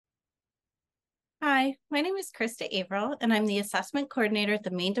Hi, my name is Krista Averill, and I'm the Assessment Coordinator at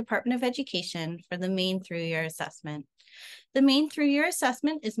the Maine Department of Education for the Maine Through Year Assessment. The Maine Through Year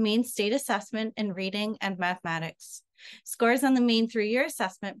Assessment is Maine's state assessment in reading and mathematics. Scores on the Maine Through Year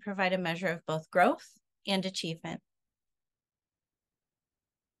Assessment provide a measure of both growth and achievement.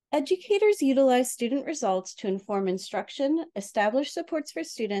 Educators utilize student results to inform instruction, establish supports for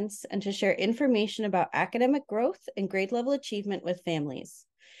students, and to share information about academic growth and grade level achievement with families.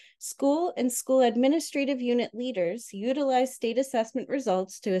 School and school administrative unit leaders utilize state assessment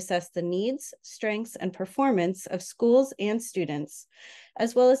results to assess the needs, strengths, and performance of schools and students,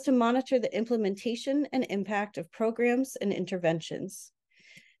 as well as to monitor the implementation and impact of programs and interventions.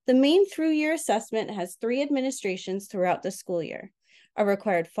 The Maine Through Year Assessment has 3 administrations throughout the school year: a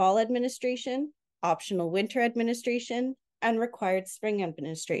required fall administration, optional winter administration, and required spring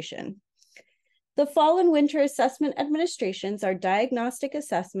administration. The fall and winter assessment administrations are diagnostic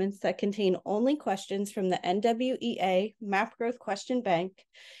assessments that contain only questions from the NWEA Map Growth Question Bank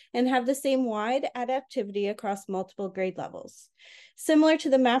and have the same wide adaptivity across multiple grade levels. Similar to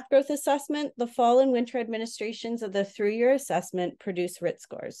the Map Growth Assessment, the fall and winter administrations of the Through Year Assessment produce RIT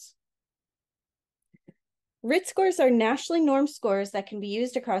scores. RIT scores are nationally normed scores that can be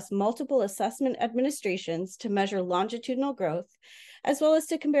used across multiple assessment administrations to measure longitudinal growth, as well as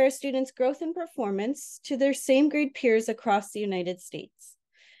to compare a student's growth and performance to their same grade peers across the United States.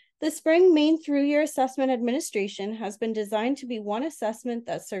 The Spring Maine Through Year Assessment Administration has been designed to be one assessment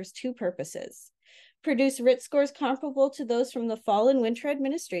that serves 2 purposes: produce RIT scores comparable to those from the fall and winter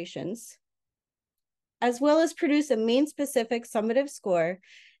administrations, as well as produce a Maine-specific summative score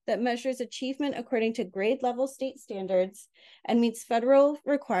that measures achievement according to grade level state standards and meets federal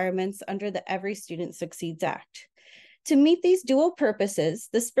requirements under the Every Student Succeeds Act. To meet these dual purposes,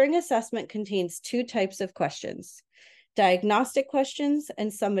 the spring assessment contains 2 types of questions: diagnostic questions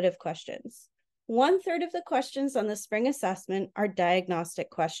and summative questions. 1/3 of the questions on the spring assessment are diagnostic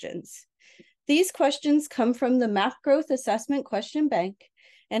questions. These questions come from the Map Growth Assessment Question Bank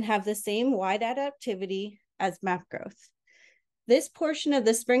and have the same wide adaptivity as Map Growth. This portion of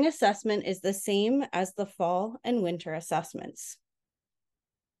the spring assessment is the same as the fall and winter assessments.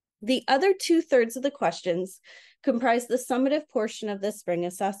 The other 2/3 of the questions comprise the summative portion of the spring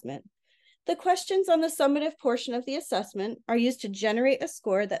assessment. The questions on the summative portion of the assessment are used to generate a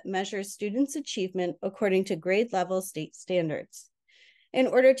score that measures students' achievement according to grade level state standards. In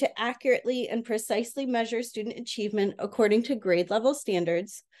order to accurately and precisely measure student achievement according to grade level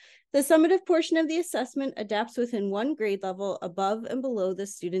standards, the summative portion of the assessment adapts within 1 grade level above and below the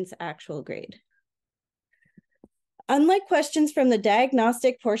student's actual grade. Unlike questions from the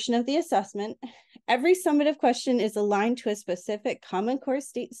diagnostic portion of the assessment, every summative question is aligned to a specific Common Core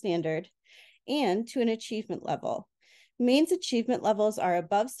state standard and to an achievement level. Maine's achievement levels are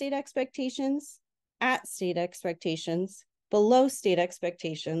above state expectations, at state expectations, below state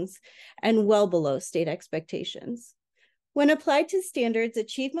expectations, and well below state expectations. When applied to standards,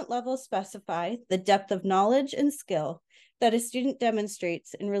 achievement levels specify the depth of knowledge and skill that a student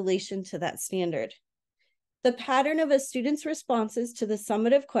demonstrates in relation to that standard. The pattern of a student's responses to the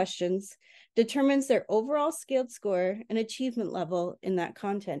summative questions determines their overall scaled score and achievement level in that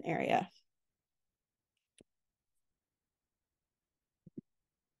content area.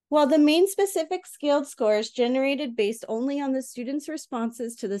 While the Maine-specific scaled score is generated based only on the student's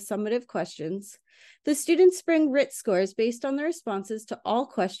responses to the summative questions, the student spring RIT score is based on the responses to all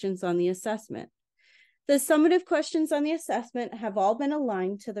questions on the assessment. The summative questions on the assessment have all been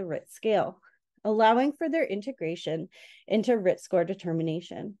aligned to the RIT scale, allowing for their integration into RIT score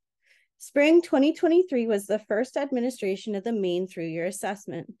determination. Spring 2023 was the first administration of the Maine Through Year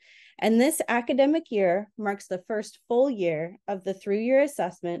Assessment, and this academic year marks the first full year of the Through Year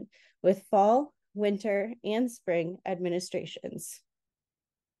Assessment with fall, winter, and spring administrations.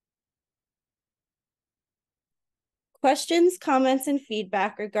 Questions, comments, and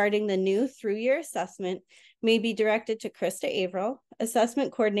feedback regarding the new Through Year Assessment may be directed to Krista Averill,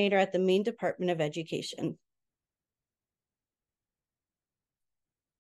 Assessment Coordinator at the Maine Department of Education.